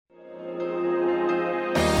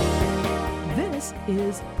This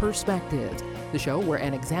is Perspectives, the show where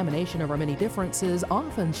an examination of our many differences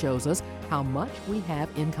often shows us how much we have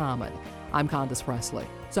in common. I'm Candace Presley.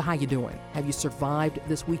 So how you doing? Have you survived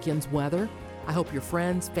this weekend's weather? I hope your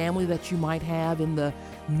friends, family that you might have in the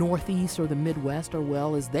Northeast or the Midwest are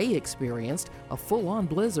well, as they experienced a full-on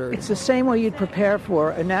blizzard. It's the same way you'd prepare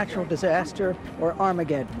for a natural disaster or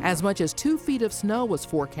Armageddon. As much as 2 feet of snow was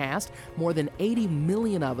forecast, more than 80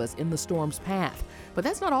 million of us in the storm's path. But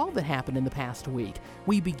that's not all that happened in the past week.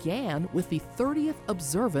 We began with the 30th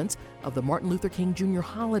observance of the Martin Luther King Jr.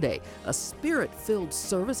 holiday, a spirit-filled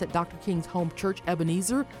service at Dr. King's home church,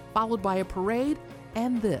 Ebenezer, followed by a parade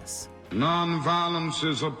and this. Nonviolence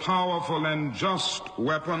is a powerful and just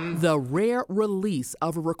weapon. The rare release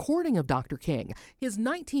of a recording of Dr. King, his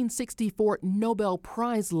 1964 Nobel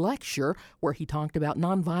Prize lecture, where he talked about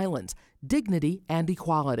nonviolence, dignity, and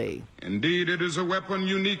equality. Indeed, it is a weapon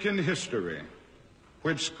unique in history,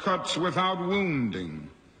 which cuts without wounding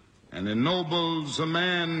and ennobles a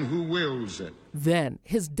man who wields it. Then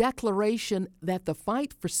his declaration that the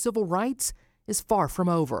fight for civil rights is far from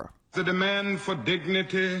over. The demand for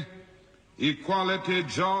dignity, equality,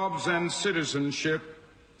 jobs, and citizenship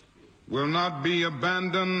will not be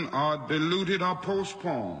abandoned or diluted or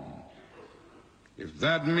postponed. If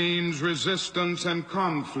that means resistance and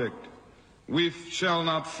conflict, we shall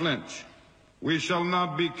not flinch. We shall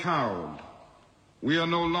not be cowed. We are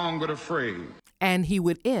no longer afraid. And he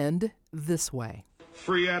would end this way.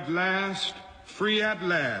 Free at last, free at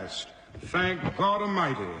last. Thank God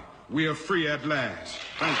Almighty, we are free at last.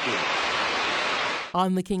 Thank you.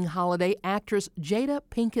 On the King holiday, actress Jada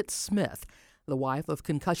Pinkett Smith, the wife of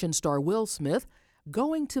concussion star Will Smith,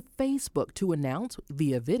 going to Facebook to announce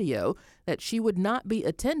via video that she would not be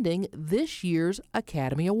attending this year's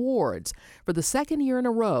Academy Awards. For the second year in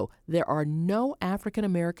a row, there are no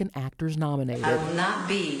African-American actors nominated. I will not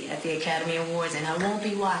be at the Academy Awards, and I won't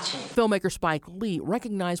be watching. Filmmaker Spike Lee,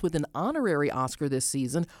 recognized with an honorary Oscar this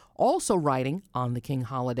season, also writing on the King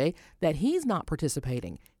holiday that he's not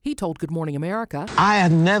participating. He told Good Morning America, I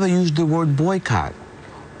have never used the word boycott.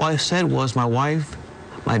 All I said was my wife,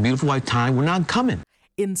 my beautiful wife, Tanya, we're not coming.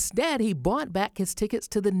 Instead, he bought back his tickets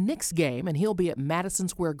to the Knicks game, and he'll be at Madison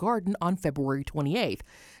Square Garden on February 28th.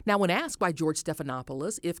 Now, when asked by George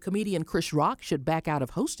Stephanopoulos if comedian Chris Rock should back out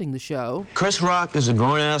of hosting the show, Chris Rock is a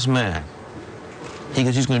grown-ass man.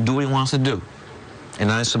 He's going to do what he wants to do,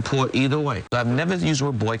 and I support either way. I've never used the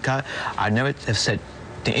word boycott. I never have said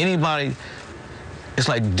to anybody, it's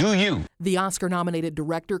like, do you? The Oscar-nominated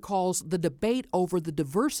director calls the debate over the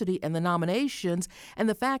diversity in the nominations and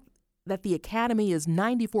the fact that the Academy is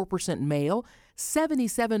 94% male,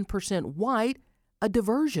 77% white, a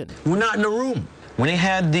diversion. We're not in the room. When they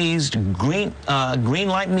had these green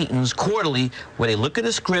light meetings quarterly, where they look at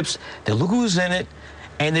the scripts, they look who's in it,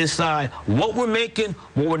 and they decide what we're making,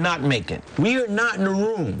 what we're not making. We are not in the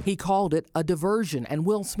room. He called it a diversion, and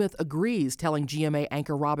Will Smith agrees, telling GMA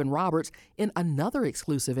anchor Robin Roberts in another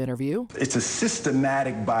exclusive interview. It's a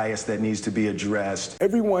systematic bias that needs to be addressed.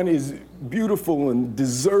 Everyone is beautiful and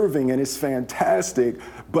deserving, and it's fantastic,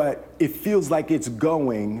 but it feels like it's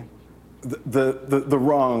going the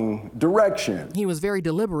wrong direction. He was very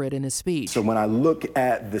deliberate in his speech. So when I look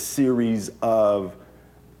at the series of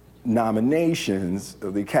nominations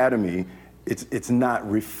of the Academy, it's not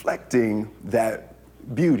reflecting that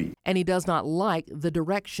beauty. And he does not like the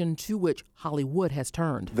direction to which Hollywood has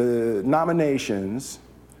turned. The nominations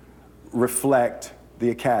reflect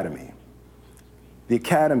the Academy. The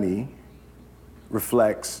Academy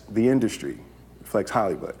reflects the industry, reflects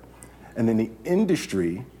Hollywood. And then the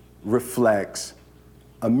industry reflects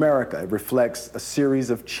America. It reflects a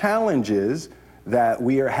series of challenges that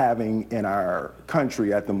we are having in our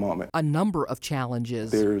country at the moment. A number of challenges.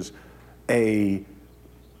 There's a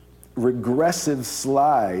regressive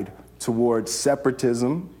slide towards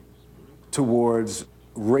separatism, towards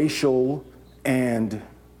racial and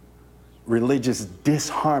religious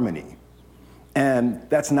disharmony. And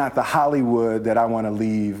that's not the Hollywood that I want to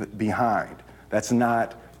leave behind. That's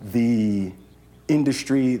not the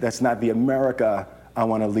industry, that's not the America I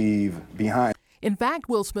want to leave behind. In fact,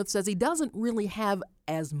 Will Smith says he doesn't really have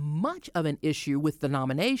as much of an issue with the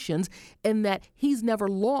nominations in that he's never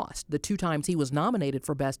lost the 2 times he was nominated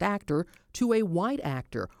for Best Actor to a white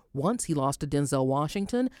actor. Once he lost to Denzel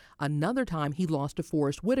Washington, another time he lost to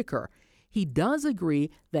Forrest Whitaker. He does agree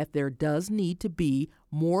that there does need to be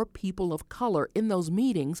more people of color in those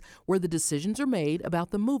meetings where the decisions are made about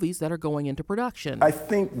the movies that are going into production. I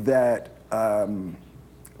think that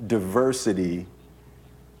diversity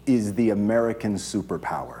is the American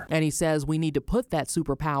superpower. And he says we need to put that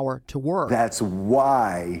superpower to work. That's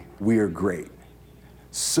why we are great.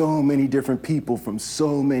 so many different people from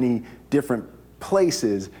so many different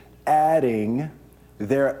places adding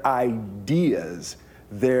their ideas,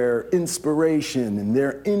 their inspiration, and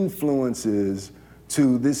their influences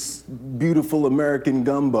to this beautiful American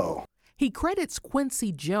gumbo. He credits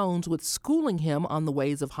Quincy Jones with schooling him on the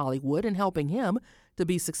ways of Hollywood and helping him to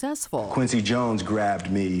be successful. Quincy Jones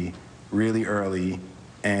grabbed me really early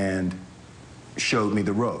and showed me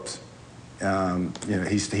the ropes.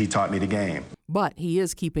 He taught me the game. But he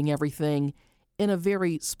is keeping everything in a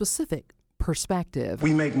very specific perspective.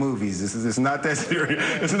 We make movies. It's not that serious.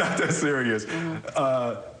 It's not that serious.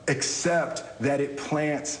 Except that it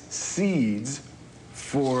plants seeds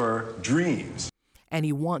for dreams. And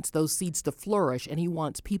he wants those seeds to flourish, and he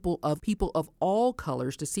wants people of all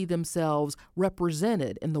colors to see themselves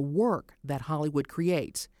represented in the work that Hollywood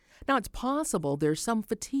creates. Now, it's possible there's some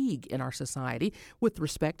fatigue in our society with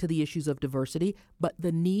respect to the issues of diversity, but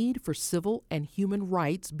the need for civil and human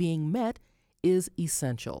rights being met is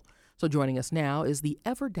essential. So joining us now is the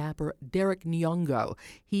ever-dapper Derek Nyong'o.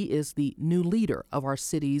 He is the new leader of our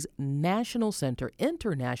city's International Center,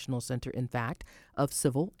 in fact, of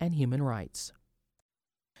Civil and Human Rights.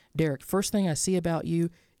 Derek, first thing I see about you,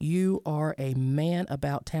 you are a man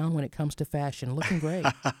about town when it comes to fashion. Looking great.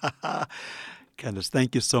 Candace,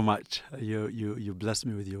 thank you so much. You blessed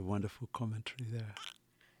me with your wonderful commentary there.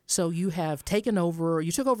 So you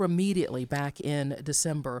took over immediately back in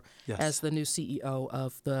December as the new CEO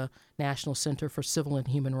of the National Center for Civil and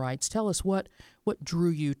Human Rights. Tell us what drew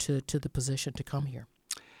you to the position to come here?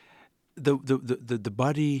 The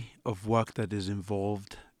body of work that is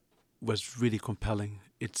involved was really compelling.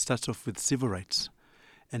 It starts off with civil rights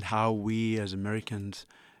and how we as Americans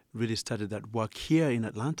really started that work here in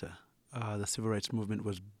Atlanta. The civil rights movement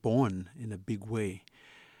was born in a big way,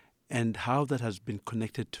 and how that has been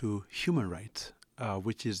connected to human rights,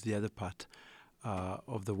 which is the other part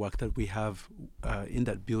of the work that we have in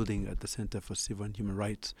that building at the Center for Civil and Human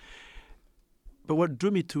Rights. But what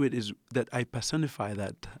drew me to it is that I personify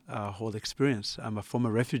that whole experience. I'm a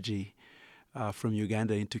former refugee from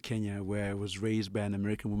Uganda into Kenya, where I was raised by an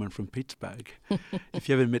American woman from Pittsburgh. If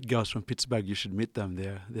you haven't met girls from Pittsburgh, you should meet them.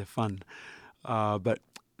 They're fun. But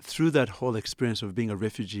through that whole experience of being a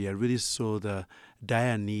refugee, I really saw the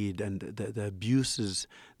dire need and the abuses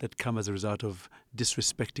that come as a result of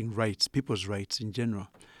disrespecting rights, people's rights in general.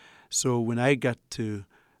 So when I got to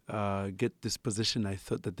get this position, I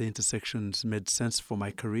thought that the intersections made sense for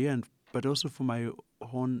my career, but also for my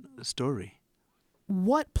own story.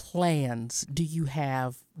 What plans do you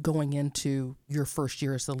have going into your first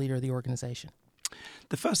year as the leader of the organization?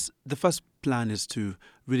 The first plan is to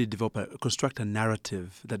really construct a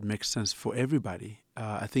narrative that makes sense for everybody.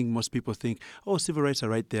 I think most people think, civil rights are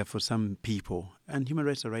right there for some people, and human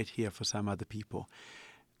rights are right here for some other people.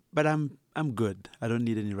 But I'm good. I don't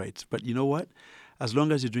need any rights. But you know what? As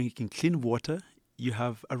long as you're drinking clean water, you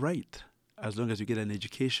have a right. As long as you get an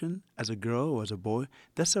education as a girl or as a boy,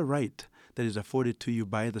 that's a right that is afforded to you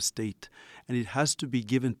by the state. And it has to be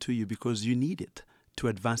given to you because you need it to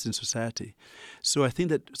advance in society. So I think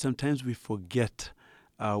that sometimes we forget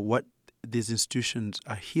what these institutions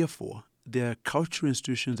are here for. They are cultural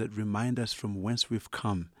institutions that remind us from whence we've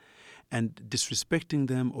come. And disrespecting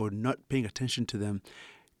them or not paying attention to them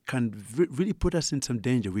can really put us in some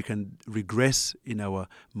danger. We can regress in our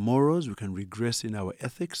morals, we can regress in our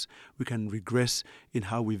ethics, we can regress in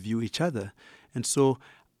how we view each other. And so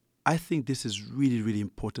I think this is really, really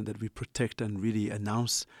important that we protect and really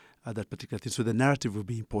announce that particular thing. So the narrative will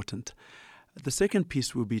be important. The second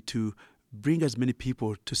piece will be to bring as many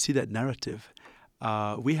people to see that narrative.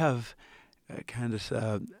 We have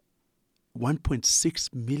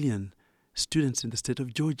 1.6 million students in the state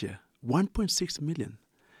of Georgia, 1.6 million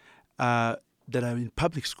that are in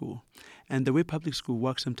public school. And the way public school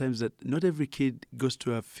works sometimes that not every kid goes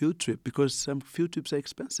to a field trip because some field trips are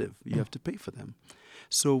expensive. You have to pay for them.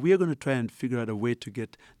 So we are going to try and figure out a way to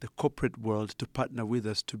get the corporate world to partner with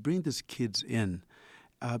us to bring these kids in.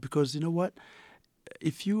 Because you know what?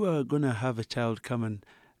 If you are going to have a child come and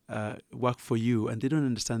work for you and they don't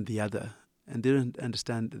understand the other, and they don't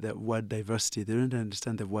understand the word diversity, they don't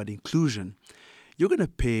understand the word inclusion, you're going to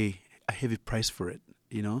pay a heavy price for it.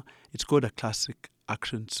 You know, it's called a classic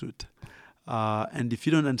action suit. And if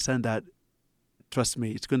you don't understand that, trust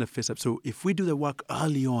me, it's going to face up. So if we do the work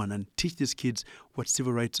early on and teach these kids what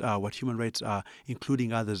civil rights are, what human rights are,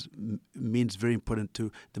 including others, means very important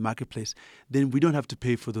to the marketplace, then we don't have to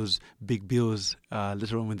pay for those big bills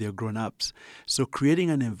later on when they're grown-ups. So creating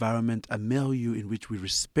an environment, a milieu in which we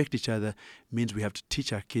respect each other means we have to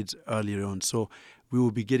teach our kids earlier on. So we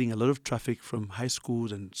will be getting a lot of traffic from high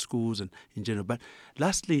schools and schools and in general. But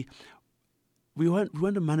lastly, we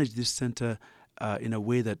want to manage this center in a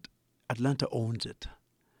way that Atlanta owns it.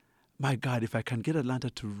 My God, if I can get Atlanta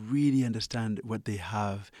to really understand what they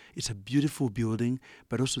have, it's a beautiful building,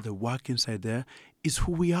 but also the work inside there is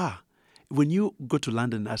who we are. When you go to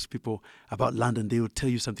London and ask people about London, they will tell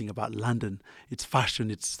you something about London. It's fashion,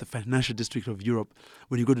 it's the financial district of Europe.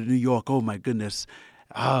 When you go to New York, oh my goodness,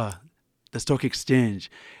 the stock exchange.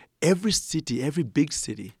 Every city, every big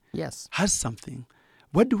city has something.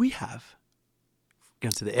 What do we have? We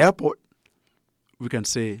can say the airport. We can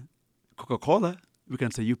say Coca-Cola. We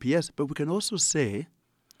can say UPS. But we can also say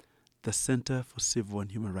the Center for Civil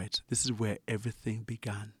and Human Rights. This is where everything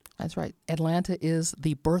began. That's right. Atlanta is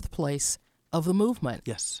the birthplace of the movement.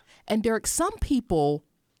 Yes. And Derek, some people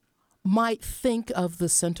might think of the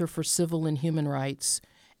Center for Civil and Human Rights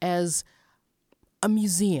as a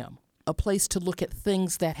museum, a place to look at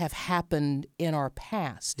things that have happened in our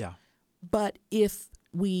past. Yeah. But if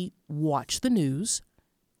we watch the news,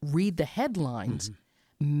 read the headlines,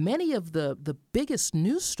 many of the biggest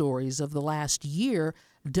news stories of the last year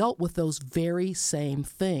dealt with those very same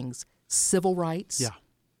things. Civil rights,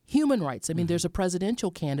 human rights. I mean, there's a presidential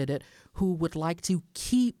candidate who would like to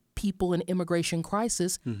keep people in immigration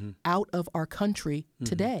crisis out of our country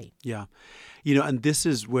today. Yeah. You know, and this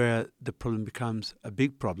is where the problem becomes a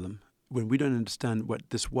big problem. When we don't understand what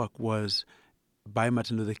this work was by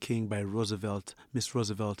Martin Luther King, by Roosevelt, Miss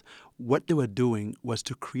Roosevelt, what they were doing was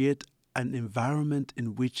to create an environment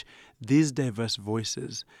in which these diverse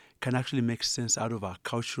voices can actually make sense out of our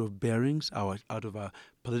cultural bearings, out of our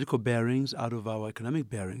political bearings, out of our economic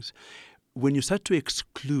bearings. When you start to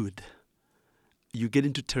exclude, you get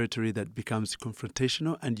into territory that becomes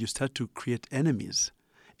confrontational and you start to create enemies.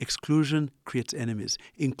 Exclusion creates enemies.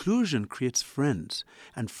 Inclusion creates friends.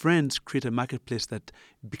 And friends create a marketplace that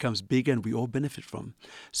becomes bigger and we all benefit from.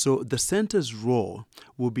 So the center's role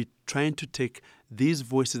will be trying to take these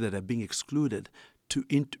voices that are being excluded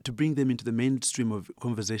to bring them into the mainstream of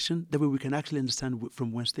conversation. That way we can actually understand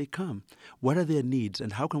from whence they come. What are their needs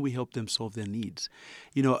and how can we help them solve their needs?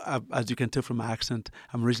 You know, as you can tell from my accent,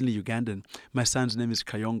 I'm originally Ugandan. My son's name is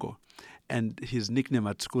Kayongo. And his nickname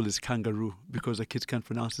at school is Kangaroo because the kids can't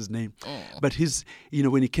pronounce his name. But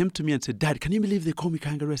when he came to me and said, "Dad, can you believe they call me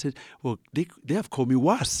Kangaroo?" I said, "Well, they have called me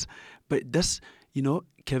worse." But that's,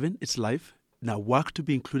 Kevin, it's life. Now work to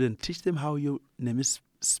be included and teach them how your name is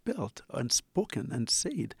spelled and spoken and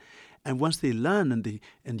said. And once they learn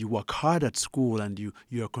and you work hard at school and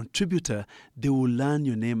you're a contributor, they will learn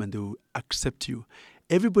your name and they will accept you.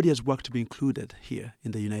 Everybody has worked to be included here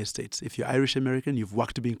in the United States. If you're Irish American, you've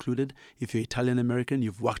worked to be included. If you're Italian American,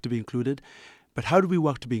 you've worked to be included. But how do we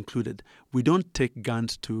work to be included? We don't take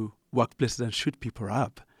guns to workplaces and shoot people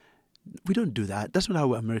up. We don't do that. That's not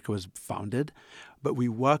how America was founded. But we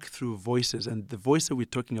work through voices. And the voice that we're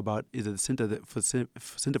talking about is at the Center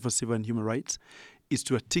for Civil and Human Rights, is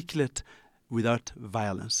to articulate without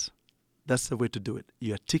violence. That's the way to do it.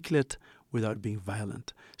 You articulate without being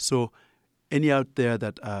violent. So any out there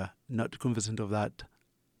that are not conversant of that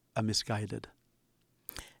are misguided.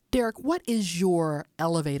 Derek, what is your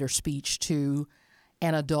elevator speech to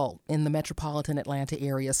an adult in the metropolitan Atlanta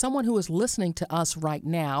area, someone who is listening to us right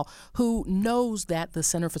now, who knows that the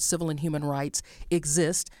Center for Civil and Human Rights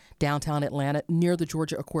exists downtown Atlanta, near the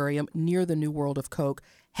Georgia Aquarium, near the New World of Coke,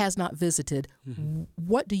 has not visited?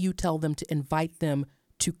 What do you tell them to invite them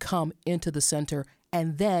to come into the center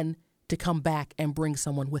and then to come back and bring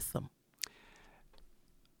someone with them?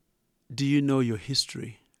 Do you know your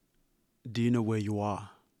history? Do you know where you are?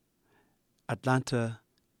 Atlanta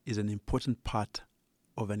is an important part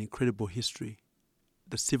of an incredible history.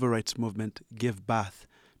 The civil rights movement gave birth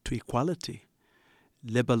to equality.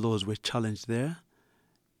 Labor laws were challenged there.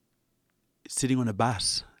 Sitting on a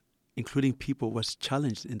bus, including people, was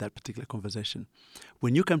challenged in that particular conversation.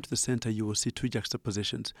 When you come to the center, you will see two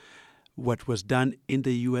juxtapositions. What was done in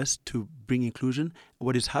the U.S. to bring inclusion,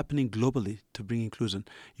 what is happening globally to bring inclusion.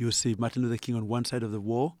 You see Martin Luther King on one side of the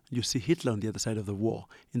wall, you see Hitler on the other side of the wall.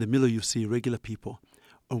 In the middle, you see regular people.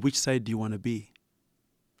 On which side do you want to be?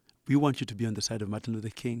 We want you to be on the side of Martin Luther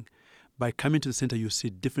King. By coming to the center, you see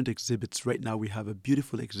different exhibits. Right now, we have a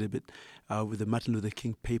beautiful exhibit with the Martin Luther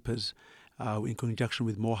King papers in conjunction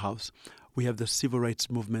with Morehouse. We have the civil rights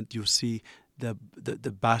movement. You see the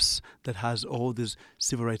bus that has all these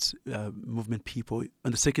civil rights movement people.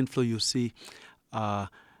 On the second floor, you see the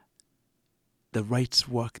rights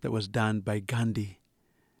work that was done by Gandhi.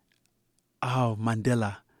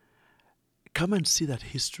 Mandela. Come and see that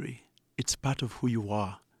history. It's part of who you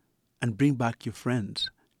are. And bring back your friends.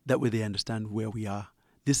 That way they understand where we are.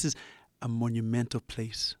 This is a monumental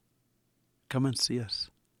place. Come and see us.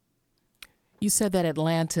 You said that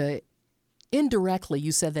Atlanta Indirectly,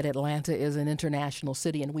 you said that Atlanta is an international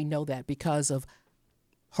city, and we know that because of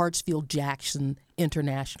Hartsfield-Jackson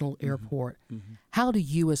International Airport. Mm-hmm. How do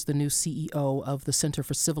you, as the new CEO of the Center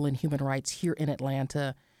for Civil and Human Rights here in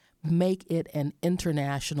Atlanta, make it an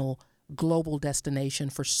international, global destination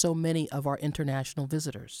for so many of our international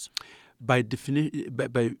visitors? By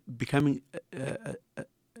becoming,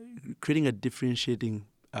 creating a differentiating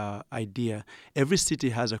idea. Every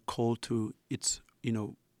city has a call to its,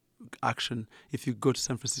 action. If you go to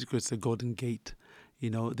San Francisco, it's the Golden Gate.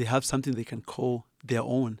 They have something they can call their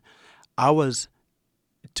own. Ours,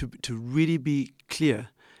 to really be clear,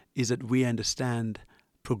 is that we understand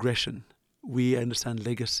progression. We understand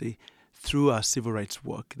legacy through our civil rights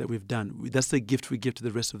work that we've done. That's the gift we give to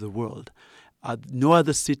the rest of the world. No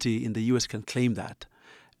other city in the U.S. can claim that.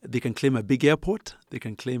 They can claim a big airport, they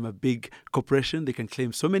can claim a big corporation, they can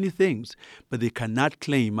claim so many things, but they cannot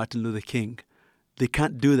claim Martin Luther King. They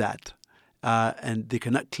can't do that. And they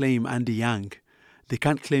cannot claim Andy Young. They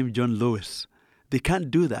can't claim John Lewis. They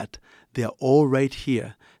can't do that. They are all right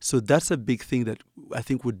here. So that's a big thing that I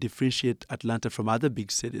think would differentiate Atlanta from other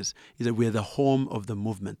big cities, is that we're the home of the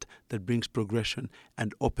movement that brings progression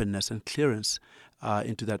and openness and clearance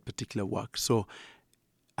into that particular work. So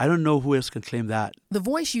I don't know who else can claim that. The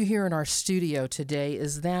voice you hear in our studio today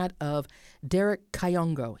is that of Derek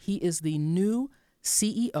Kayongo. He is the new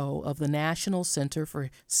CEO of the National Center for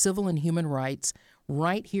Civil and Human Rights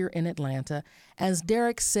right here in Atlanta. As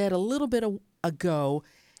Derek said a little bit ago,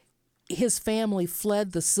 his family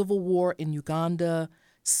fled the civil war in Uganda,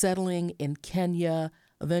 settling in Kenya,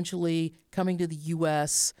 eventually coming to the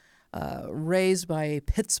U.S., raised by a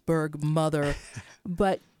Pittsburgh mother.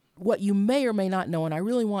 But what you may or may not know, and I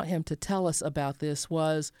really want him to tell us about this,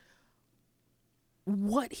 was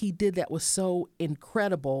what he did that was so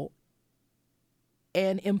incredible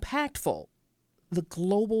and impactful, the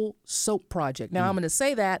Global Soap Project. Now, I'm going to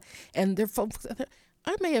say that, and there folks,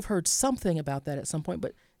 I may have heard something about that at some point,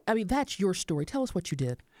 but I mean, that's your story. Tell us what you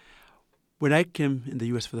did. When I came in the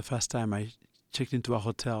U.S. for the first time, I checked into a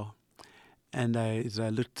hotel, and as I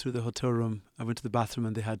looked through the hotel room, I went to the bathroom,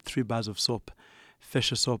 and they had 3 bars of soap: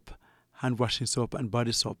 facial soap, hand washing soap, and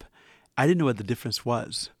body soap. I didn't know what the difference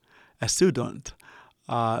was. I still don't.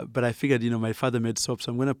 But I figured, my father made soap,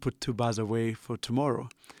 so I'm going to put 2 bars away for tomorrow.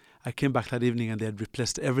 I came back that evening, and they had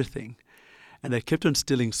replaced everything. And I kept on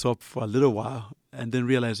stealing soap for a little while, and then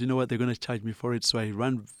realized, they're going to charge me for it. So I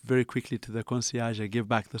ran very quickly to the concierge. I gave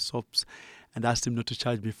back the soaps and asked him not to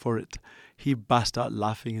charge me for it. He burst out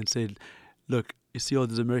laughing and said, "Look, you see all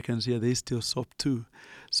these Americans here, they steal soap too."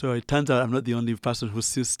 So it turns out I'm not the only person who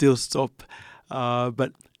steals soap.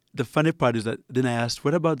 But the funny part is that then I asked,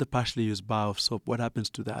 "What about the partially used bar of soap? What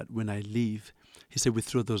happens to that when I leave?" He said, "We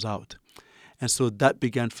throw those out." And so that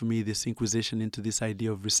began for me this inquisition into this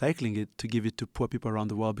idea of recycling it to give it to poor people around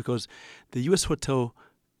the world, because the U.S. hotel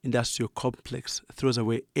industrial complex throws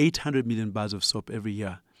away 800 million bars of soap every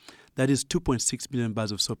year. That is 2.6 million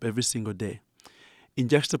bars of soap every single day. In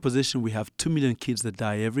juxtaposition, we have 2 million kids that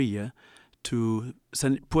die every year to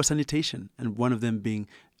poor sanitation, and one of them being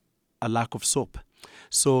a lack of soap.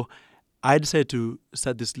 So I decided to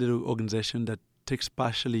start this little organization that takes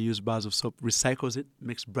partially used bars of soap, recycles it,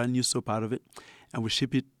 makes brand new soap out of it, and we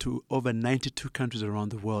ship it to over 92 countries around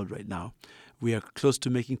the world right now. We are close to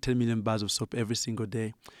making 10 million bars of soap every single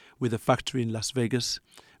day, with a factory in Las Vegas,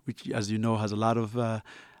 which, as you know, has a lot of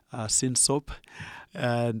Sin soap,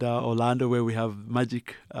 and Orlando, where we have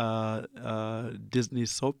Magic Disney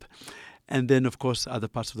soap, and then, of course, other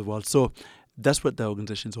parts of the world. So that's what the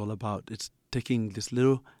organization is all about. It's taking this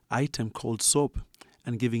little item called soap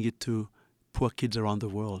and giving it to poor kids around the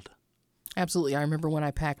world. Absolutely. I remember when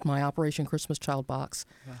I packed my Operation Christmas Child box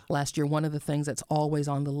last year, one of the things that's always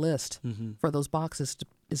on the list for those boxes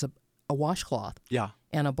is a washcloth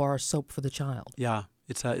and a bar of soap for the child. Yeah,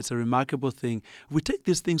 it's a remarkable thing. We take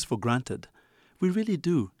these things for granted. We really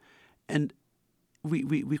do. And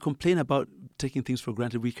we complain about taking things for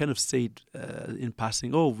granted. We kind of say it in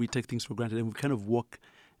passing, we take things for granted, and we kind of walk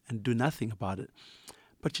and do nothing about it.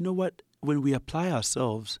 But you know what? When we apply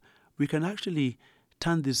ourselves, we can actually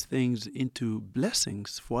turn these things into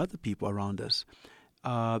blessings for other people around us.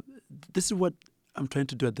 This is what I'm trying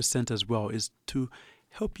to do at the center as well, is to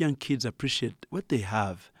help young kids appreciate what they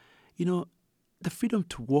have. The freedom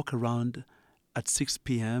to walk around at 6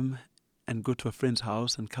 p.m. and go to a friend's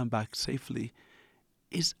house and come back safely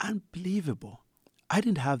is unbelievable. I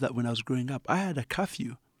didn't have that when I was growing up. I had a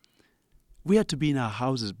curfew. We had to be in our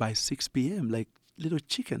houses by 6 p.m. like little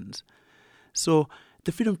chickens. So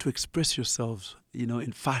the freedom to express yourselves,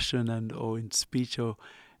 in fashion or in speech, or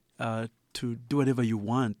to do whatever you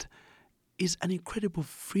want, is an incredible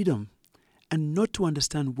freedom. and not to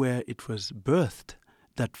understand where it was birthed,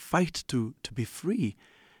 that fight to be free,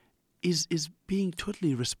 is being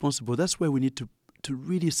totally irresponsible. That's why we need to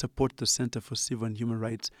really support the Center for Civil and Human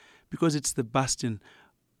Rights, because it's the bastion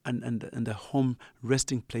and the home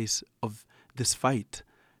resting place of this fight.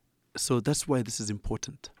 So that's why this is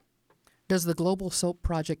important. Does the Global SOAP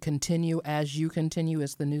project continue as you continue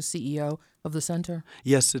as the new CEO of the center?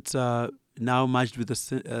 Yes, it's now merged with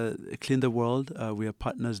the Clean the World. We are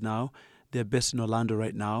partners now. They're based in Orlando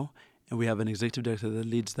right now, and we have an executive director that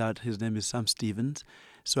leads that. His name is Sam Stevens.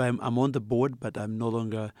 So I'm on the board, but I'm no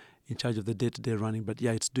longer in charge of the day-to-day running. But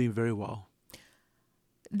yeah, it's doing very well.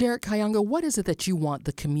 Derek Kayongo, what is it that you want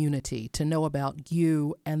the community to know about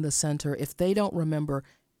you and the center if they don't remember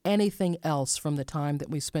anything else from the time that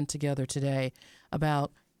we spent together today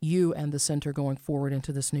about you and the center going forward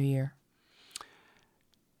into this new year?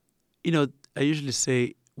 You know, I usually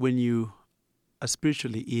say when you are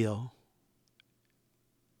spiritually ill,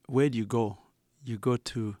 where do you go? You go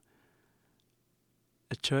to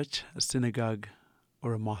a church, a synagogue,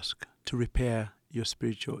 or a mosque to repair your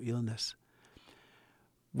spiritual illness.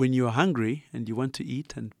 When you're hungry and you want to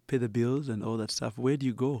eat and pay the bills and all that stuff, where do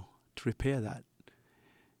you go to repair that?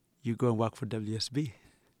 You go and work for WSB.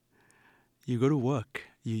 You go to work.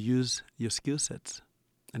 You use your skill sets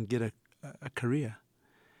and get a career.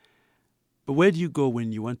 But where do you go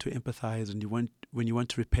when you want to empathize and when you want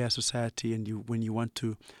to repair society and when you want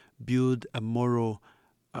to build a moral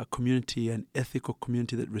community, an ethical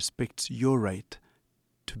community that respects your right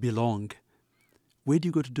to belong? Where do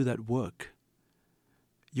you go to do that work?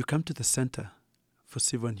 You come to the Center for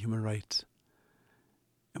Civil and Human Rights.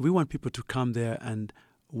 And we want people to come there and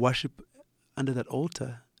worship under that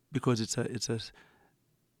altar because it's a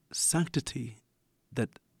sanctity that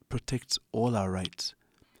protects all our rights.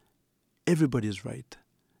 Everybody's right,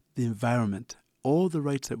 the environment, all the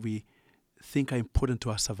rights that we think are important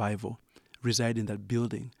to our survival reside in that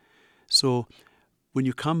building. So when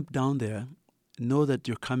you come down there, know that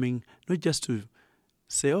you're coming not just to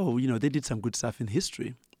say, oh, you know, they did some good stuff in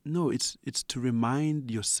history. No, it's to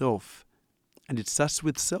remind yourself, and it starts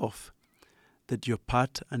with self, that you're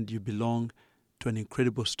part and you belong to an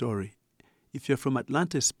incredible story. If you're from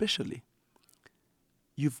Atlanta especially,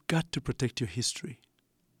 you've got to protect your history.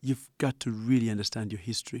 You've got to really understand your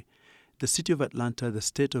history. The city of Atlanta, the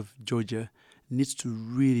state of Georgia, needs to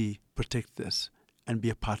really protect this and be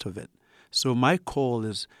a part of it. So my call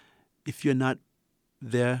is, if you're not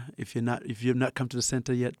there, if you've not come to the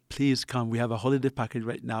center yet, please come. We have a holiday package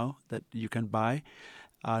right now that you can buy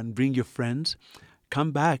and bring your friends.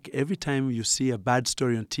 Come back. Every time you see a bad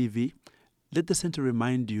story on TV, let the center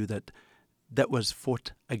remind you that that was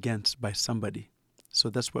fought against by somebody. So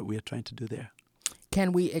that's what we are trying to do there.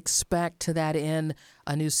 Can we expect to that end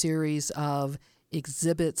a new series of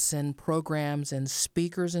exhibits and programs and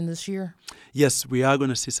speakers in this year? Yes, we are going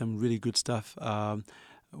to see some really good stuff.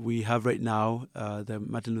 We have right now the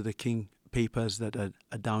Martin Luther King papers that are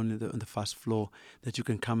down on the first floor that you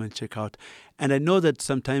can come and check out. And I know that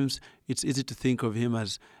sometimes it's easy to think of him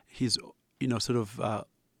as his, sort of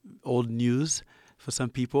old news for some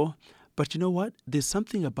people. But you know what? There's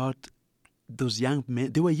something about those young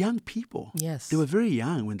men. They were young people. Yes. They were very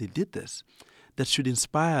young when they did this. That should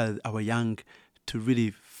inspire our young to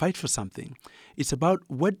really fight for something. It's about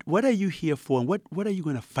what are you here for and what are you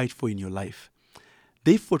going to fight for in your life?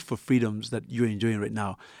 They fought for freedoms that you're enjoying right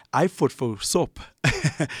now. I fought for soap,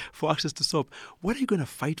 for access to soap. What are you going to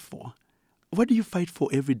fight for? What do you fight for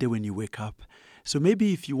every day when you wake up? So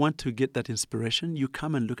maybe if you want to get that inspiration, you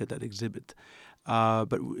come and look at that exhibit.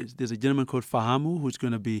 But there's a gentleman called Fahamu who's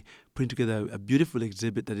going to be putting together a beautiful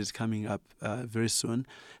exhibit that is coming up very soon.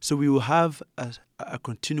 So we will have a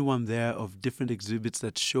continuum there of different exhibits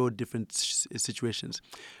that show different situations.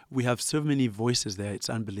 We have so many voices there. It's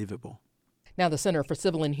unbelievable. Now, the Center for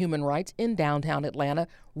Civil and Human Rights in downtown Atlanta,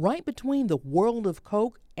 right between the World of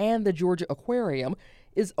Coke and the Georgia Aquarium,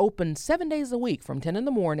 is open 7 days a week from 10 in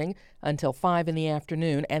the morning until 5 in the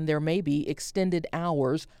afternoon, and there may be extended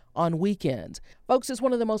hours on weekends. Folks, it's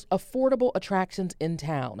one of the most affordable attractions in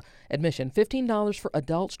town. Admission $15 for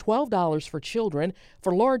adults, $12 for children.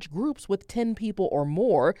 For large groups with 10 people or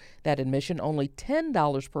more, that admission only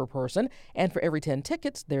 $10 per person, and for every 10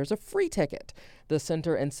 tickets, there's a free ticket. The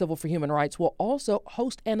Center and Civil for Human Rights will also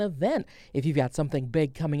host an event. If you've got something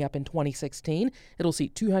big coming up in 2016, it'll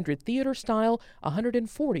seat 200 theater style,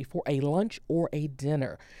 140 for a lunch or a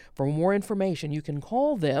dinner. For more information, you can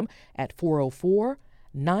call them at 404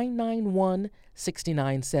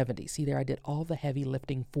 991-6970. See there, I did all the heavy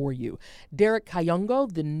lifting for you. Derek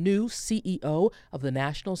Kayongo, the new CEO of the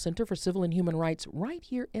National Center for Civil and Human Rights right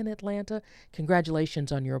here in Atlanta.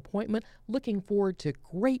 Congratulations on your appointment. Looking forward to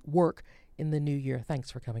great work in the new year.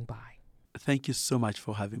 Thanks for coming by. Thank you so much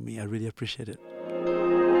for having me. I really appreciate it.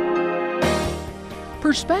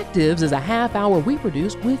 Perspectives is a half hour we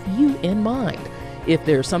produce with you in mind. If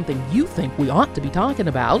there's something you think we ought to be talking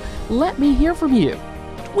about, let me hear from you.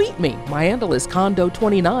 Tweet me. My handle is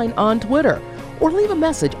Condo29 on Twitter, or leave a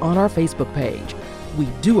message on our Facebook page. We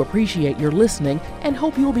do appreciate your listening and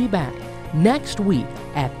hope you'll be back next week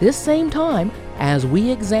at this same time as we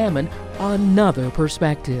examine another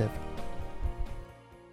perspective.